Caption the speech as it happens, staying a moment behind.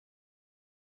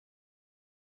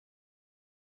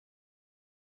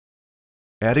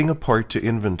Adding a part to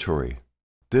inventory.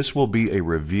 This will be a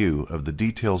review of the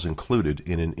details included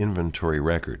in an inventory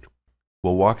record.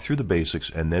 We'll walk through the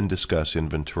basics and then discuss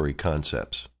inventory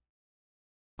concepts.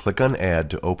 Click on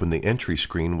Add to open the entry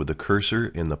screen with the cursor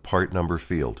in the part number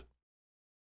field.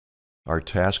 Our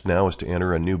task now is to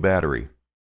enter a new battery.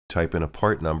 Type in a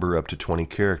part number up to 20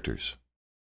 characters.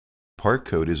 Part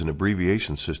code is an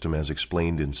abbreviation system as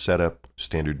explained in Setup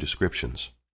Standard Descriptions.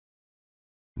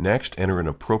 Next, enter an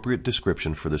appropriate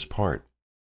description for this part.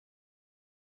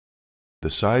 The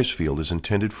size field is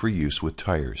intended for use with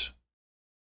tires.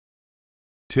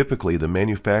 Typically, the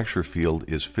manufacturer field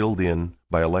is filled in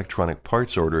by electronic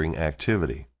parts ordering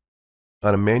activity.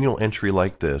 On a manual entry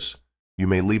like this, you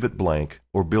may leave it blank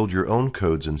or build your own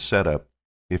codes in Setup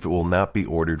if it will not be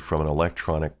ordered from an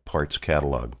electronic parts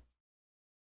catalog.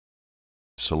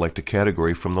 Select a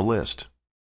category from the list.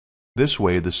 This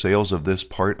way, the sales of this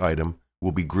part item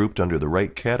will be grouped under the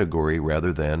right category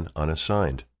rather than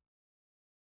unassigned.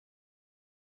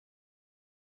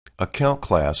 Account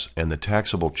class and the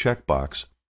taxable checkbox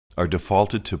are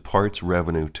defaulted to Parts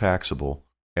Revenue Taxable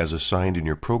as assigned in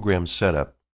your program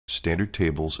setup Standard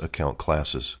Tables account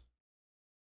classes.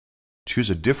 Choose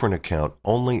a different account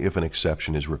only if an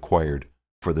exception is required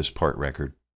for this part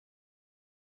record.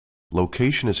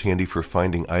 Location is handy for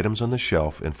finding items on the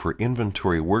shelf and for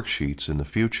inventory worksheets in the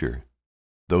future.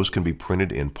 Those can be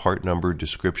printed in part number,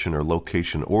 description, or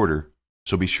location order,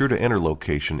 so be sure to enter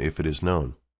location if it is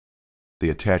known. The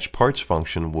attach parts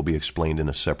function will be explained in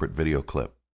a separate video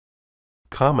clip.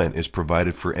 Comment is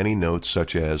provided for any notes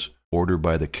such as order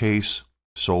by the case,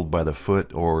 sold by the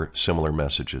foot, or similar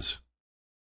messages.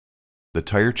 The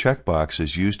tire checkbox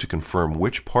is used to confirm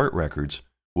which part records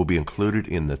will be included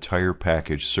in the tire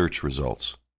package search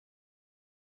results.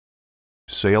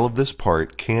 Sale of this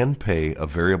part can pay a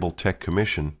variable tech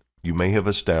commission you may have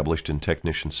established in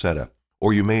Technician Setup,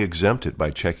 or you may exempt it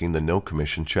by checking the No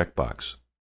Commission checkbox.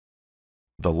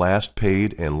 The last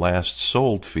paid and last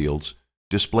sold fields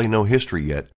display no history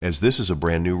yet, as this is a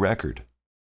brand new record.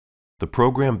 The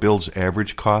program builds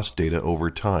average cost data over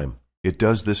time. It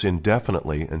does this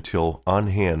indefinitely until on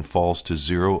hand falls to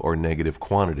zero or negative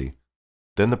quantity.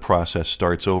 Then the process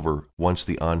starts over once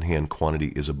the on hand quantity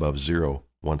is above zero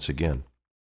once again.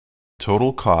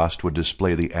 Total cost would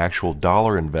display the actual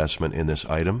dollar investment in this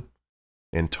item,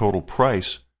 and total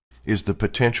price is the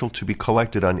potential to be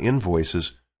collected on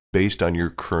invoices based on your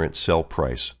current sell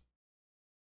price.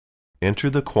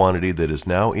 Enter the quantity that is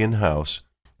now in-house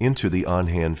into the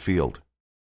on-hand field.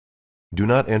 Do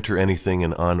not enter anything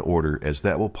in on order, as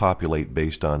that will populate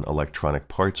based on electronic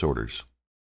parts orders.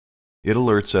 It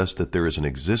alerts us that there is an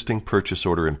existing purchase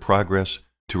order in progress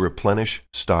to replenish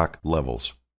stock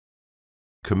levels.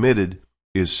 Committed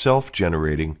is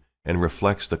self-generating and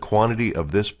reflects the quantity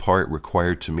of this part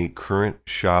required to meet current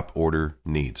shop order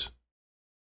needs.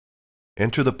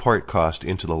 Enter the part cost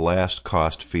into the last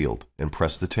cost field and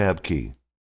press the Tab key.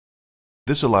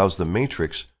 This allows the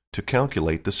matrix to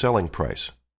calculate the selling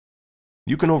price.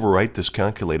 You can overwrite this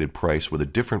calculated price with a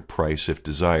different price if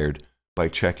desired by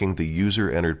checking the User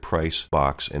Entered Price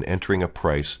box and entering a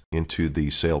price into the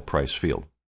Sale Price field.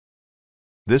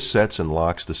 This sets and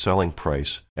locks the selling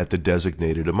price at the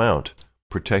designated amount,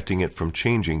 protecting it from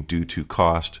changing due to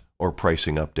cost or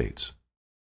pricing updates.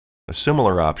 A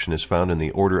similar option is found in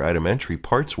the Order Item Entry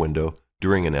Parts window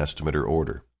during an estimator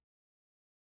order.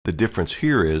 The difference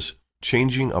here is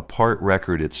changing a part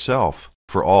record itself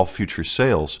for all future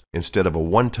sales instead of a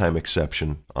one-time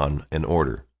exception on an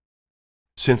order.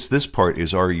 Since this part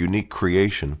is our unique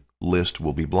creation, list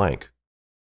will be blank.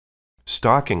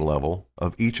 Stocking level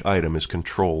of each item is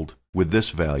controlled with this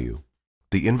value.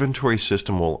 The inventory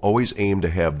system will always aim to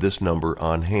have this number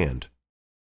on hand.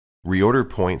 Reorder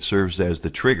point serves as the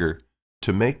trigger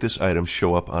to make this item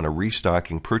show up on a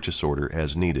restocking purchase order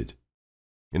as needed.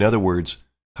 In other words,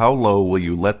 how low will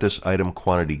you let this item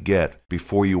quantity get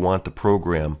before you want the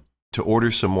program to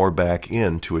order some more back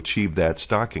in to achieve that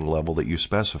stocking level that you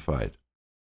specified?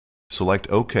 Select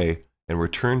OK and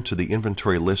return to the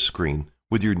inventory list screen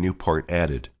with your new part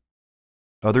added.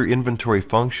 Other inventory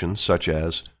functions such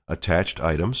as attached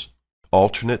items,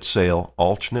 alternate sale,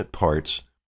 alternate parts,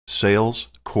 sales,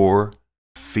 core,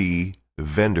 fee,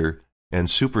 vendor, and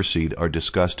supersede are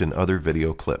discussed in other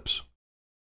video clips.